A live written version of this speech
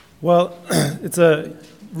Well, it's a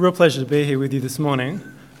real pleasure to be here with you this morning.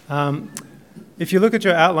 If you look at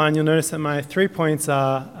your outline, you'll notice that my 3 points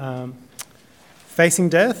are choosing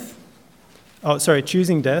death,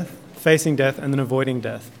 facing death, and then avoiding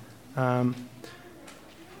death. When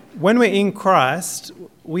we're in Christ,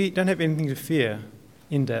 we don't have anything to fear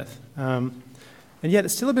in death. And yet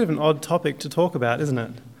it's still a bit of an odd topic to talk about, isn't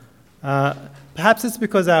it? Perhaps it's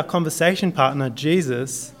because our conversation partner,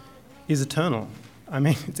 Jesus, is eternal. I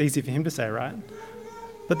mean, it's easy for him to say, right?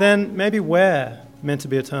 But then maybe we're meant to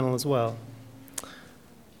be eternal as well.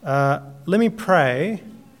 Let me pray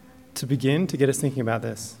to begin to get us thinking about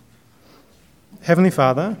this. Heavenly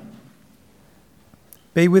Father,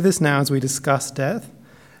 be with us now as we discuss death.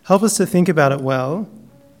 Help us to think about it well.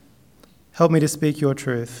 Help me to speak your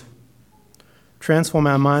truth. Transform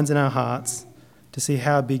our minds and our hearts to see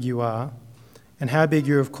how big you are and how big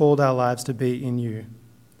you have called our lives to be in you.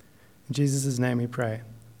 In Jesus' name we pray.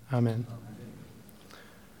 Amen.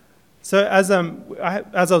 So as I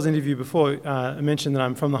was interviewed before, I mentioned that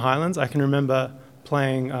I'm from the Highlands. I can remember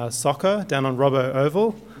playing soccer down on Robbo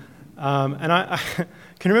Oval. And I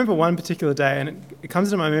can remember one particular day, and it comes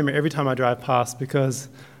into my memory every time I drive past because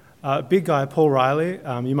a big guy, Paul Riley,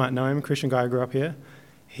 you might know him, a Christian guy who grew up here,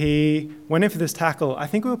 he went in for this tackle. I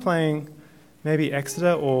think we were playing maybe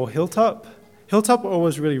Exeter or Hilltop. Hilltop were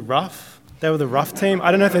always really rough. They were the rough team. I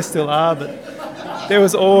don't know if they still are, but there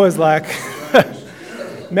was always like,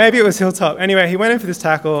 maybe it was Hilltop. Anyway, he went in for this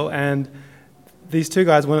tackle, and these two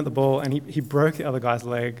guys went at the ball, and he broke the other guy's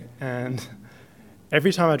leg. And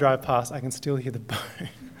every time I drive past, I can still hear the bone.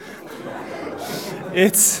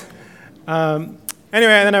 It's anyway.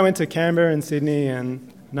 And then I went to Canberra and Sydney,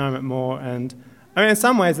 and now I'm at Moore. And I mean, in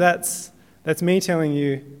some ways, that's me telling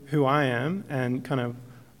you who I am and kind of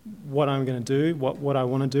what I'm going to do, what I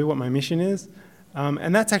want to do, what my mission is.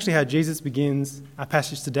 And that's actually how Jesus begins our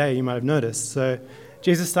passage today, you might have noticed. So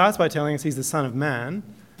Jesus starts by telling us he's the Son of Man.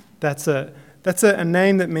 That's a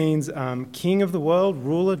name that means king of the world,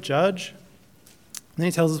 ruler, judge. And then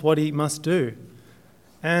he tells us what he must do.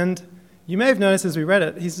 And you may have noticed as we read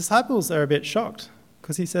it, his disciples are a bit shocked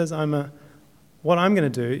because he says, what I'm going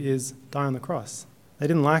to do is die on the cross. They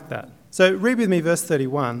didn't like that. So read with me verse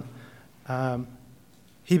 31.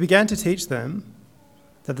 He began to teach them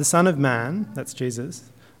that the Son of Man, that's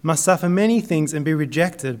Jesus, must suffer many things and be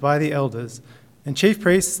rejected by the elders and chief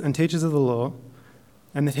priests and teachers of the law,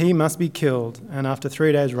 and that he must be killed and after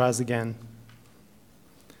 3 days rise again.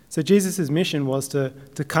 So Jesus' mission was to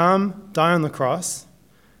come, die on the cross.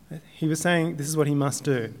 He was saying this is what he must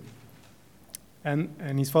do. And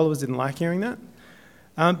his followers didn't like hearing that.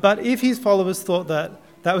 But if his followers thought that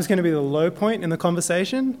was going to be the low point in the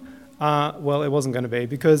conversation, well, it wasn't going to be,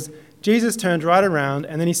 because Jesus turned right around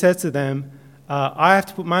and then he says to them, I have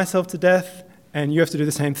to put myself to death and you have to do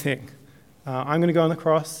the same thing. I'm going to go on the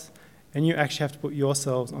cross and you actually have to put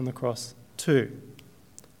yourselves on the cross too.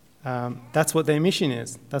 That's what their mission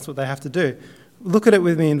is. That's what they have to do. Look at it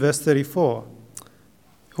with me in verse 34.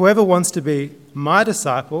 Whoever wants to be my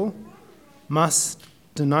disciple must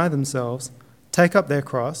deny themselves, take up their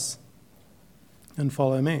cross, and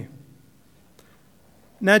follow me.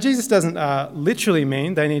 Now, Jesus doesn't literally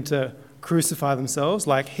mean they need to crucify themselves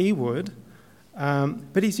like he would,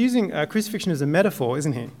 but he's using crucifixion as a metaphor,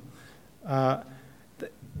 isn't he? The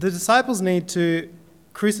disciples need to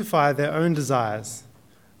crucify their own desires.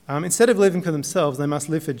 Instead of living for themselves, they must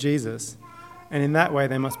live for Jesus, and in that way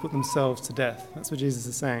they must put themselves to death. That's what Jesus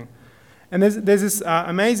is saying. And there's this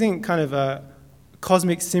amazing kind of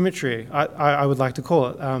cosmic symmetry, I would like to call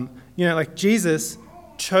it. Like Jesus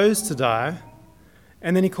chose to die,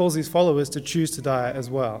 and then he calls his followers to choose to die as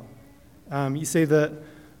well. You see, the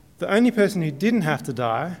only person who didn't have to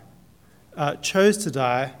die chose to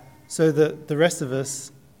die so that the rest of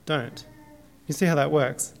us don't. You see how that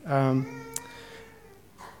works? And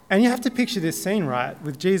you have to picture this scene, right,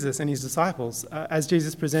 with Jesus and his disciples as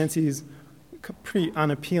Jesus presents his pretty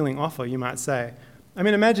unappealing offer, you might say. I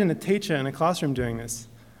mean, imagine a teacher in a classroom doing this.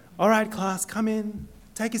 All right, class, come in.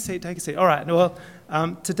 Take a seat. All right, well,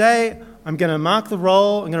 today I'm going to mark the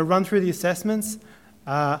roll. I'm going to run through the assessments.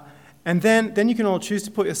 And then you can all choose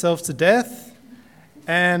to put yourselves to death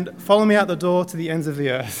and follow me out the door to the ends of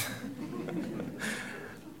the earth.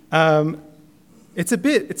 It's a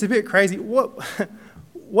bit crazy.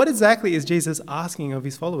 What exactly is Jesus asking of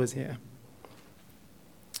his followers here?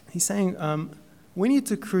 He's saying we need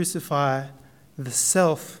to crucify the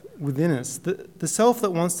self within us, the self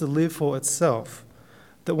that wants to live for itself,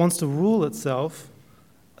 that wants to rule itself,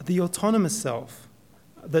 the autonomous self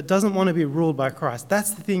that doesn't want to be ruled by Christ.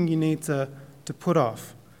 That's the thing you need to put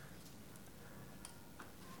off.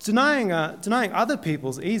 Denying other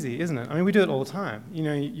people's easy, isn't it? I mean, we do it all the time. You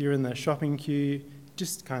know, you're in the shopping queue,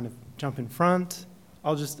 just kind of jump in front.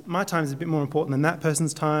 My time is a bit more important than that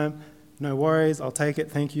person's time. No worries, I'll take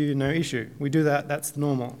it, thank you, no issue. We do that, that's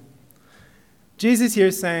normal. Jesus here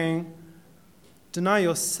is saying, deny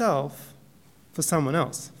yourself for someone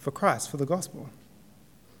else, for Christ, for the gospel.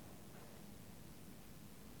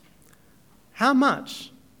 How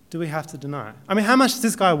much do we have to deny? I mean, how much does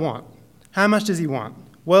this guy want? How much does he want?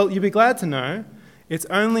 Well, you'll be glad to know it's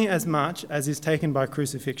only as much as is taken by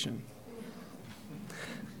crucifixion.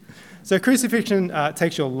 So crucifixion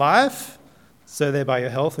takes your life, so thereby your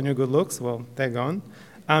health and your good looks, well, they're gone.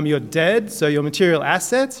 You're dead, so your material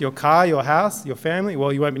assets, your car, your house, your family,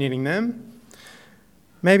 well, you won't be needing them.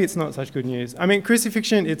 Maybe it's not such good news. I mean,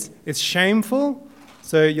 crucifixion, it's shameful,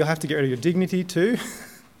 so you'll have to get rid of your dignity too.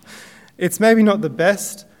 It's maybe not the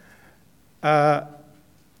best.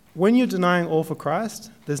 When you're denying all for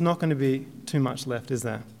Christ, there's not going to be too much left, is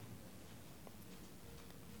there?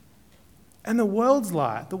 And the world's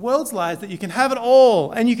lie is that you can have it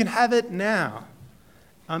all, and you can have it now.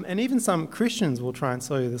 And even some Christians will try and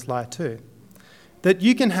sell you this lie too. That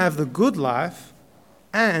you can have the good life,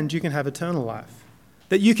 and you can have eternal life.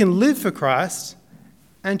 That you can live for Christ,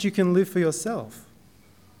 and you can live for yourself.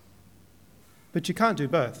 But you can't do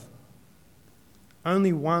both.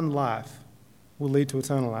 Only one life will lead to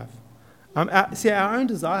eternal life. Our own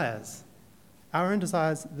desires,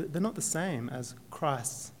 they're not the same as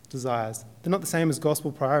Christ's desires. They're not the same as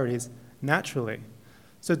gospel priorities naturally.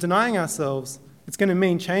 So denying ourselves, it's going to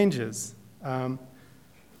mean changes.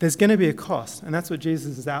 There's going to be a cost, and that's what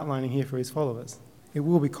Jesus is outlining here for his followers. It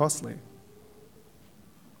will be costly.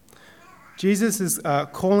 Jesus is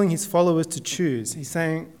calling his followers to choose. He's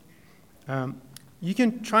saying, you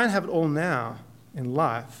can try and have it all now in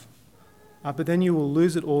life, but then you will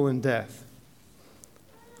lose it all in death.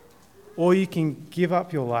 Or you can give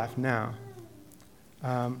up your life now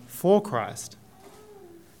for Christ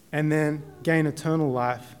and then gain eternal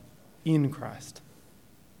life in Christ.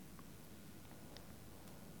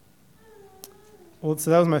 Well, so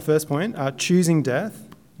that was my first point, choosing death,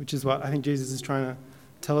 which is what I think Jesus is trying to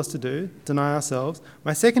tell us to do, deny ourselves.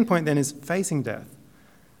 My second point then is facing death.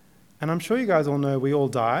 And I'm sure you guys all know we all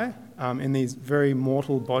die in these very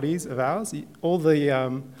mortal bodies of ours. All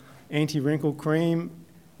the anti-wrinkle cream,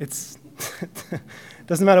 it's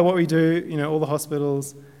doesn't matter what we do, all the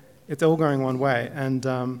hospitals, it's all going one way. And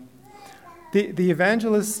the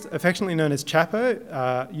evangelist, affectionately known as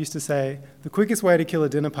Chapo, used to say, the quickest way to kill a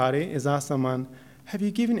dinner party is ask someone, have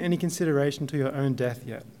you given any consideration to your own death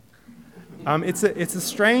yet? It's a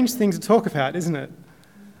strange thing to talk about, isn't it?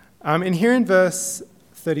 And here in verse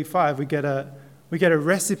 35, we get a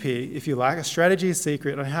recipe, if you like, a strategy, a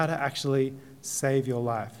secret on how to actually save your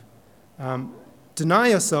life. Deny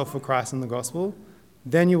yourself for Christ and the gospel,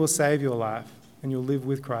 then you will save your life and you'll live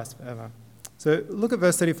with Christ forever. So look at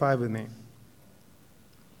verse 35 with me.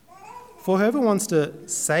 For whoever wants to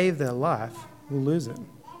save their life will lose it.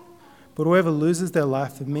 But whoever loses their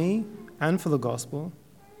life for me and for the gospel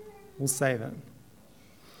will save it.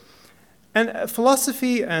 And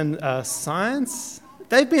philosophy and science,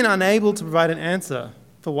 they've been unable to provide an answer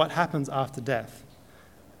for what happens after death.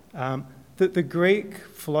 The Greek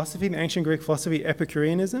philosophy, the ancient Greek philosophy,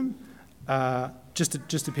 Epicureanism, just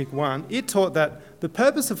to pick one, it taught that the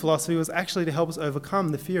purpose of philosophy was actually to help us overcome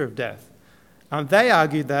the fear of death. They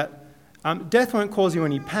argued that death won't cause you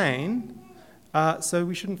any pain, so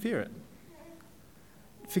we shouldn't fear it.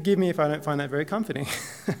 Forgive me if I don't find that very comforting.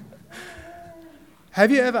 Have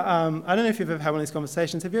you ever, I don't know if you've ever had one of these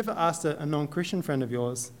conversations, have you ever asked a non-Christian friend of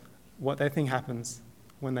yours what they think happens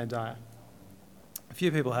when they die? A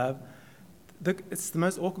few people have. It's the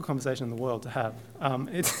most awkward conversation in the world to have.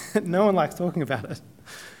 No one likes talking about it.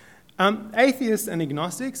 Atheists and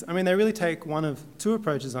agnostics, they really take one of two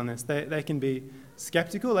approaches on this. They can be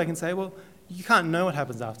skeptical. They can say, well, you can't know what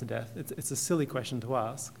happens after death. It's a silly question to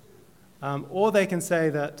ask. Or they can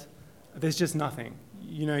say that there's just nothing.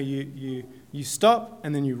 You stop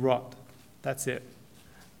and then you rot. That's it.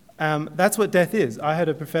 That's what death is. I heard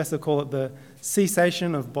a professor call it the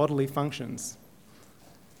cessation of bodily functions.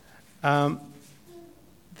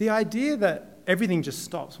 The idea that everything just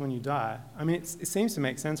stops when you die, it seems to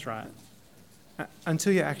make sense, right?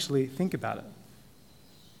 Until you actually think about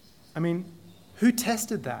it. Who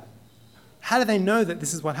tested that? How do they know that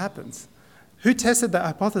this is what happens? Who tested that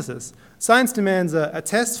hypothesis? Science demands a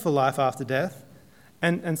test for life after death,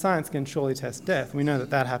 and science can surely test death. We know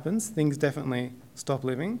that happens. Things definitely stop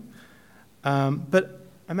living. But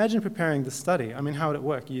imagine preparing the study. How would it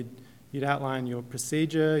work? you'd outline your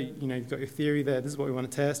procedure, you've got your theory there, this is what we want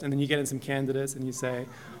to test, and then you get in some candidates and you say,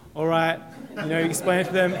 all right, you explain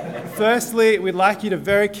to them, firstly, we'd like you to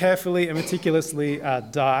very carefully and meticulously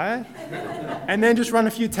die, and then just run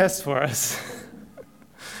a few tests for us.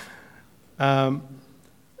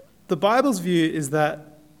 The Bible's view is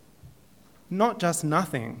that not just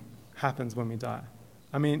nothing happens when we die.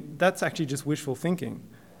 I mean, that's actually just wishful thinking.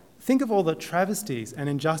 Think of all the travesties and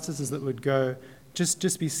injustices that would go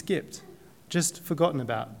just be skipped, just forgotten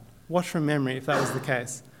about, washed from memory if that was the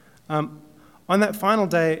case. On that final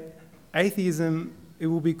day, atheism, it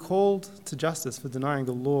will be called to justice for denying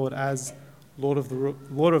the Lord as Lord of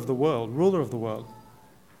the world, ruler of the world.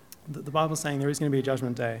 The Bible's saying there is going to be a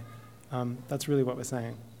judgment day. That's really what we're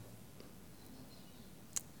saying.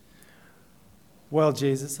 Well,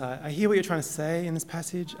 Jesus, I hear what you're trying to say in this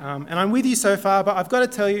passage, and I'm with you so far, but I've got to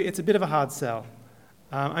tell you, it's a bit of a hard sell.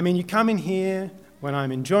 You come in here when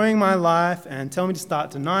I'm enjoying my life and tell me to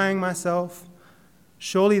start denying myself.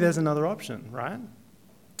 Surely there's another option, right?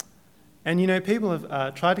 And people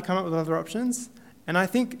have tried to come up with other options, and I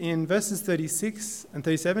think in verses 36 and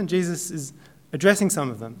 37, Jesus is addressing some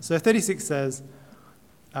of them. So 36 says,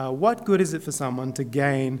 what good is it for someone to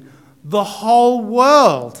gain the whole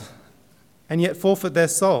world and yet forfeit their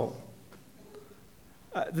soul?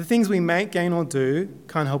 The things we make, gain, or do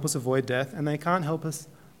can't help us avoid death, and they can't help us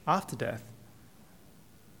after death.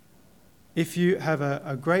 If you have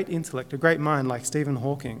a great intellect, a great mind like Stephen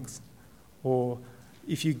Hawking's, or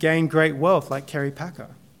if you gain great wealth like Kerry Packer,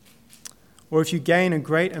 or if you gain a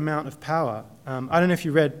great amount of power, I don't know if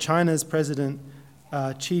you read China's President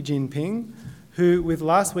Xi Jinping, who with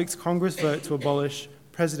last week's Congress vote to abolish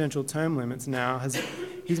presidential term limits now,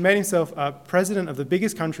 he's made himself president of the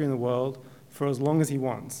biggest country in the world for as long as he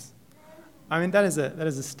wants. I mean, that is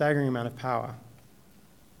a staggering amount of power.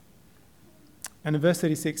 And in verse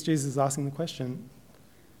 36, Jesus is asking the question,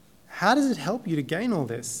 how does it help you to gain all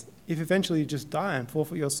this if eventually you just die and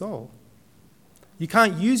forfeit your soul? You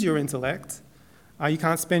can't use your intellect, you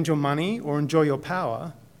can't spend your money or enjoy your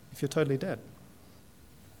power if you're totally dead.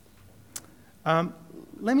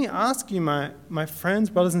 Let me ask you, my friends,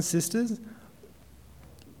 brothers and sisters,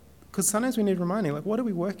 because sometimes we need reminding, what are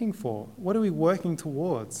we working for? What are we working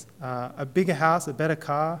towards? A bigger house, a better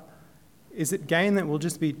car? Is it gain that will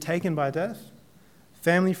just be taken by death?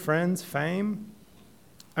 Family, friends, fame?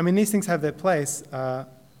 These things have their place, but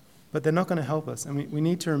they're not going to help us, and we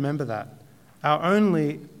need to remember that. Our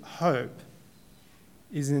only hope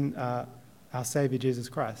is in our Saviour, Jesus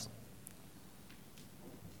Christ.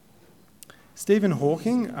 Stephen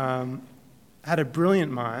Hawking had a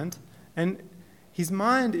brilliant mind, and his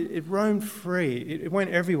mind, it roamed free. It went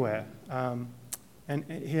everywhere, and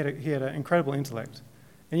he had an incredible intellect.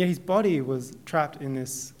 And yet his body was trapped in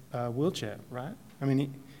this wheelchair, right?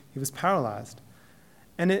 He was paralyzed.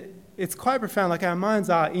 And it's quite profound. Our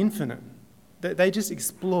minds are infinite. They just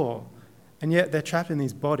explore, and yet they're trapped in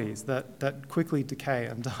these bodies that quickly decay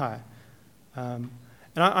and die. And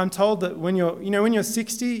I'm told that when you're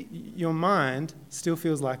 60, your mind still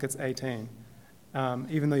feels like it's 18,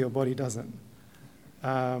 even though your body doesn't.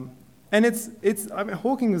 And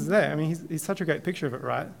Hawking was there. He's such a great picture of it,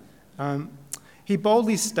 right? He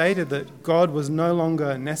boldly stated that God was no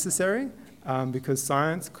longer necessary because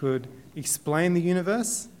science could explain the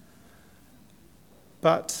universe.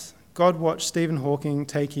 But God watched Stephen Hawking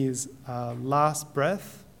take his last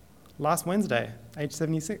breath last Wednesday, age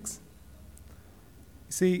 76.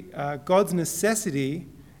 You see, God's necessity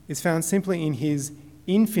is found simply in his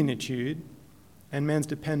infinitude and man's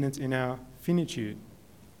dependence in our finitude.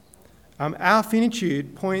 Our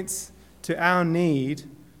finitude points to our need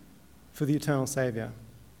for the eternal Saviour.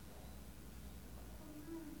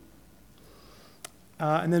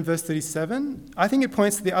 And then verse 37, I think it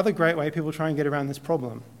points to the other great way people try and get around this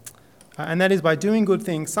problem. And that is by doing good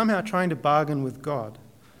things, somehow trying to bargain with God.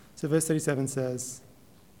 So verse 37 says,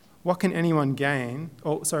 what can anyone give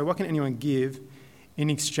in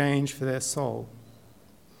exchange for their soul?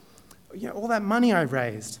 All that money I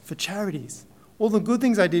raised for charities, all the good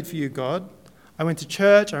things I did for you, God. I went to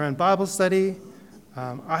church, I ran Bible study,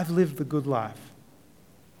 I've lived the good life.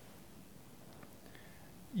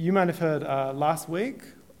 You might have heard last week,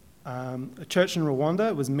 a church in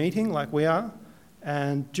Rwanda was meeting like we are,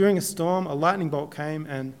 and during a storm, a lightning bolt came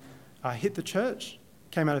and hit the church,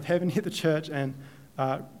 came out of heaven, hit the church, and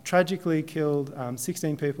tragically killed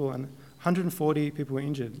 16 people, and 140 people were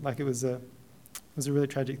injured. It was a really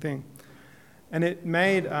tragic thing. And it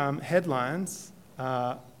made headlines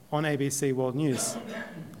on ABC World News.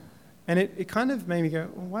 And it kind of made me go,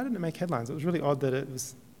 well, why didn't it make headlines? It was really odd that it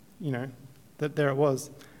was, that there it was.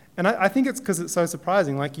 And I think it's because it's so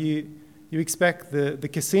surprising. Like you expect the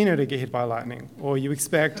casino to get hit by lightning, or you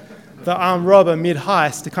expect the armed robber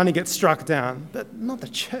mid-heist to kind of get struck down, but not the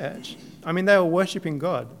church. I mean, they were worshipping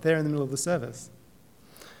God there in the middle of the service.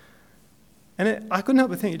 And I couldn't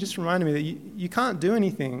help but think, it just reminded me that you can't do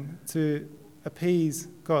anything to appease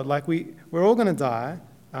God. Like we're all going to die,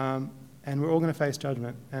 and we're all going to face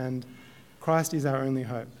judgment, and Christ is our only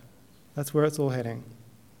hope. That's where it's all heading.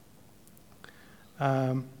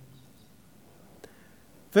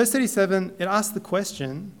 Verse 37, it asks the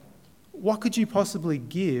question, what could you possibly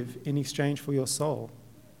give in exchange for your soul?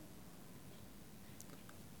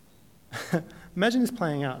 Imagine this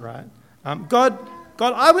playing out, right? God,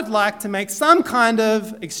 I would like to make some kind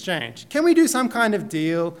of exchange. Can we do some kind of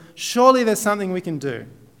deal? Surely there's something we can do.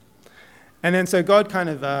 And then so God kind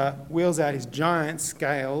of wheels out his giant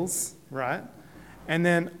scales, right? And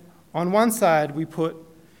then on one side we put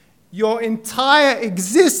your entire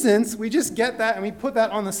existence, we just get that and we put that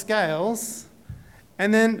on the scales.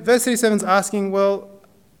 And then verse 37 is asking, well,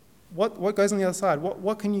 what goes on the other side?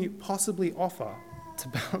 What can you possibly offer to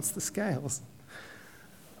balance the scales?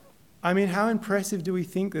 I mean, how impressive do we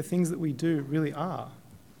think the things that we do really are?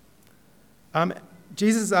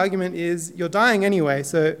 Jesus' argument is, you're dying anyway,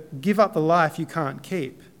 so give up the life you can't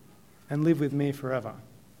keep and live with me forever.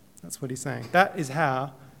 That's what he's saying. That is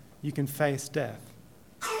how you can face death.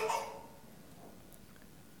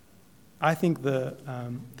 I think the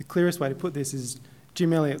clearest way to put this is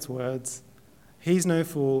Jim Elliot's words. He's no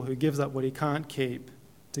fool who gives up what he can't keep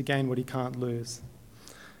to gain what he can't lose.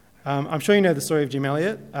 I'm sure you know the story of Jim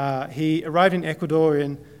Elliot. He arrived in Ecuador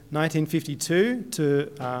in 1952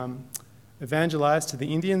 to evangelize to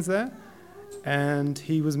the Indians there, and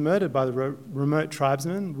he was murdered by the remote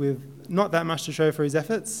tribesmen with not that much to show for his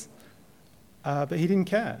efforts, but he didn't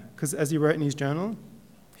care, because as he wrote in his journal,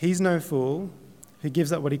 he's no fool who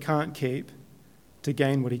gives up what he can't keep to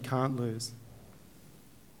gain what he can't lose.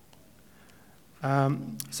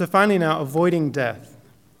 So finally now, avoiding death.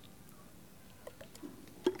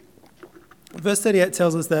 Verse 38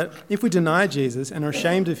 tells us that if we deny Jesus and are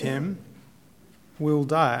ashamed of him, we will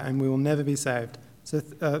die and we will never be saved. So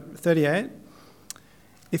 38,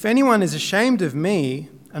 if anyone is ashamed of me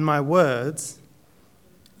and my words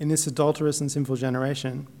in this adulterous and sinful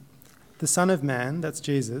generation, the Son of Man, that's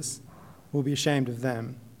Jesus, will be ashamed of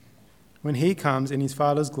them when he comes in his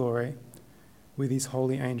Father's glory with his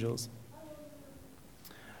holy angels.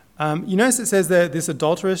 You notice it says that this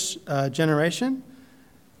adulterous generation,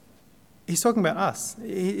 he's talking about us.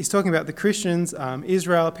 He's talking about the Christians,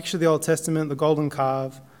 Israel, picture the Old Testament, the golden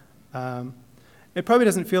calf. It probably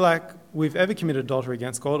doesn't feel like we've ever committed adultery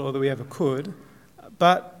against God or that we ever could.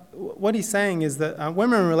 But what he's saying is that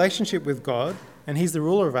when we're in a relationship with God and he's the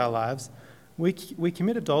ruler of our lives, we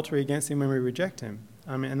commit adultery against him when we reject him.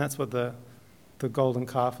 And that's what the golden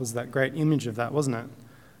calf was, that great image of that, wasn't it?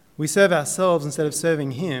 We serve ourselves instead of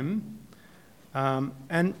serving him.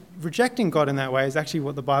 And rejecting God in that way is actually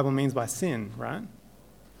what the Bible means by sin, right?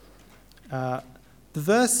 The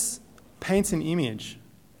verse paints an image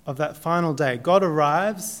of that final day. God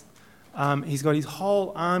arrives. He's got his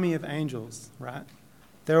whole army of angels, right?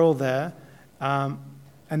 They're all there. And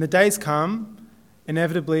the days come.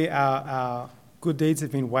 Inevitably, our good deeds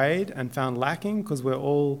have been weighed and found lacking because we're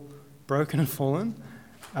all broken and fallen.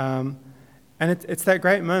 And it's that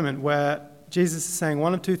great moment where Jesus is saying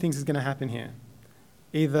one of two things is going to happen here.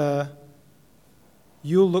 Either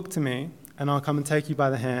you'll look to me and I'll come and take you by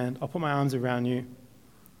the hand, I'll put my arms around you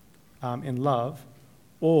in love,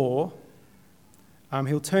 or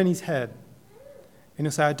he'll turn his head and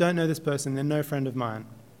he'll say, I don't know this person, they're no friend of mine.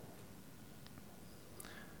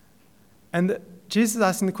 And Jesus is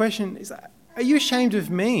asking the question, are you ashamed of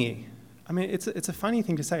me? I mean, it's a funny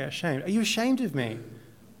thing to say, ashamed. Are you ashamed of me?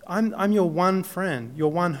 I'm your one friend,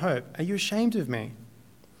 your one hope. Are you ashamed of me?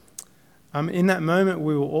 In that moment,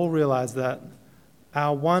 we will all realize that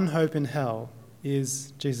our one hope in hell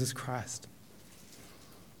is Jesus Christ.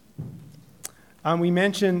 We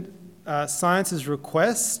mentioned science's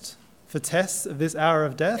request for tests of this hour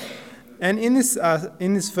of death. And in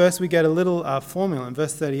this verse, we get a little formula in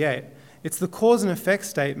verse 38. It's the cause and effect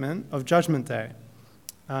statement of Judgment Day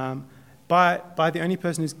by the only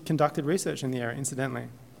person who's conducted research in the area, incidentally.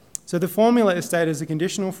 So the formula is stated as a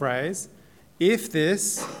conditional phrase, if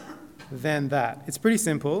this, then that. It's pretty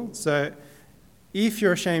simple. So if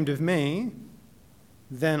you're ashamed of me,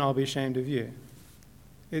 then I'll be ashamed of you.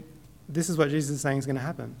 This is what Jesus is saying is going to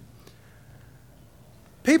happen.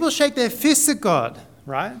 People shake their fists at God,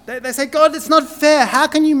 right? They say, God, it's not fair. How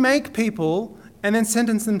can you make people and then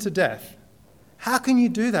sentence them to death? How can you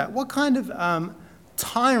do that? What kind of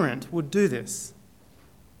tyrant would do this?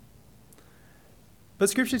 But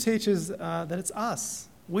Scripture teaches that it's us.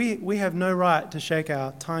 We have no right to shake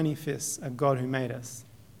our tiny fists at God who made us.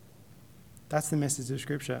 That's the message of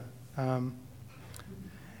Scripture.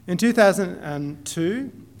 In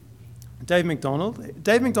 2002, Dave McDonald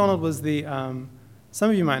was the, some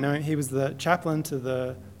of you might know him, he was the chaplain to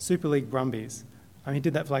the Super League Brumbies. He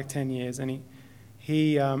did that for like 10 years, and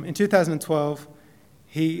he in 2012,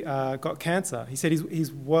 he got cancer. He said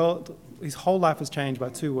his whole life was changed by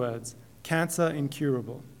 2 words: cancer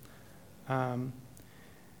incurable. And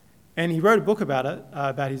he wrote a book about it,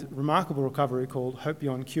 about his remarkable recovery called Hope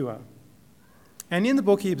Beyond Cure. And in the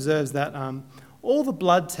book, he observes that all the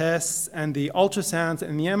blood tests and the ultrasounds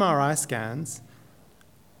and the MRI scans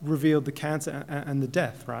revealed the cancer and the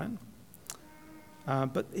death, right?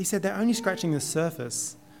 But he said they're only scratching the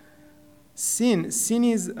surface. Sin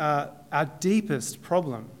is our deepest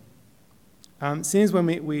problem. Sin is when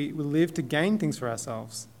we live to gain things for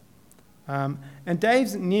ourselves. And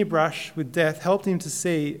Dave's near brush with death helped him to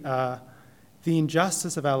see the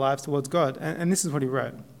injustice of our lives towards God. And this is what he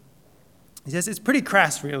wrote. He says, "It's pretty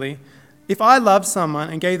crass, really. If I loved someone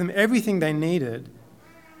and gave them everything they needed,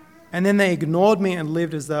 and then they ignored me and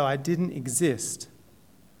lived as though I didn't exist,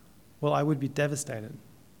 well, I would be devastated."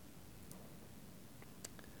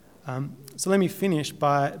 So let me finish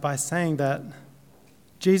by saying that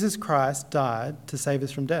Jesus Christ died to save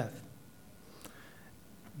us from death.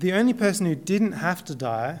 The only person who didn't have to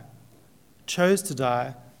die chose to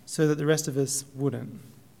die so that the rest of us wouldn't.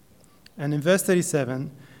 And in verse 37,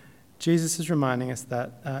 Jesus is reminding us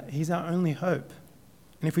that he's our only hope.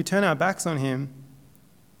 And if we turn our backs on him,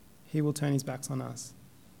 he will turn his backs on us.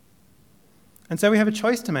 And so we have a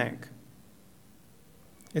choice to make.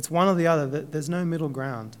 It's one or the other. There's no middle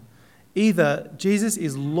ground. Either Jesus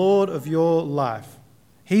is Lord of your life.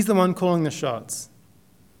 He's the one calling the shots.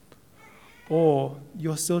 Or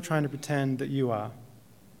you're still trying to pretend that you are.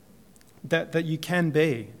 That you can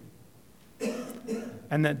be.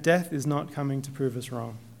 And that death is not coming to prove us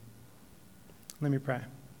wrong. Let me pray.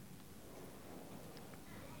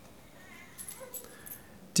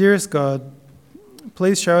 Dearest God,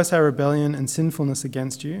 please show us our rebellion and sinfulness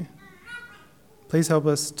against you. Please help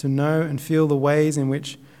us to know and feel the ways in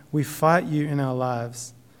which we fight you in our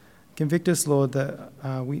lives. Convict us, Lord, that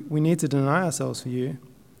we need to deny ourselves for you,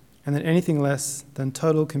 and that anything less than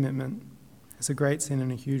total commitment is a great sin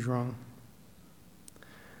and a huge wrong.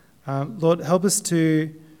 Lord, help us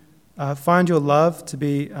to find your love, to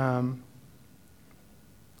be, to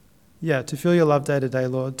feel your love day to day,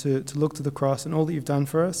 Lord, to look to the cross and all that you've done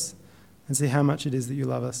for us and see how much it is that you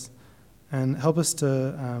love us. And help us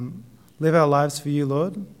to live our lives for you,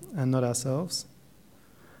 Lord, and not ourselves.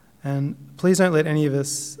 And please don't let any of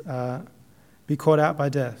us be caught out by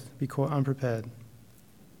death, be caught unprepared.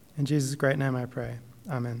 In Jesus' great name I pray.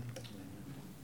 Amen.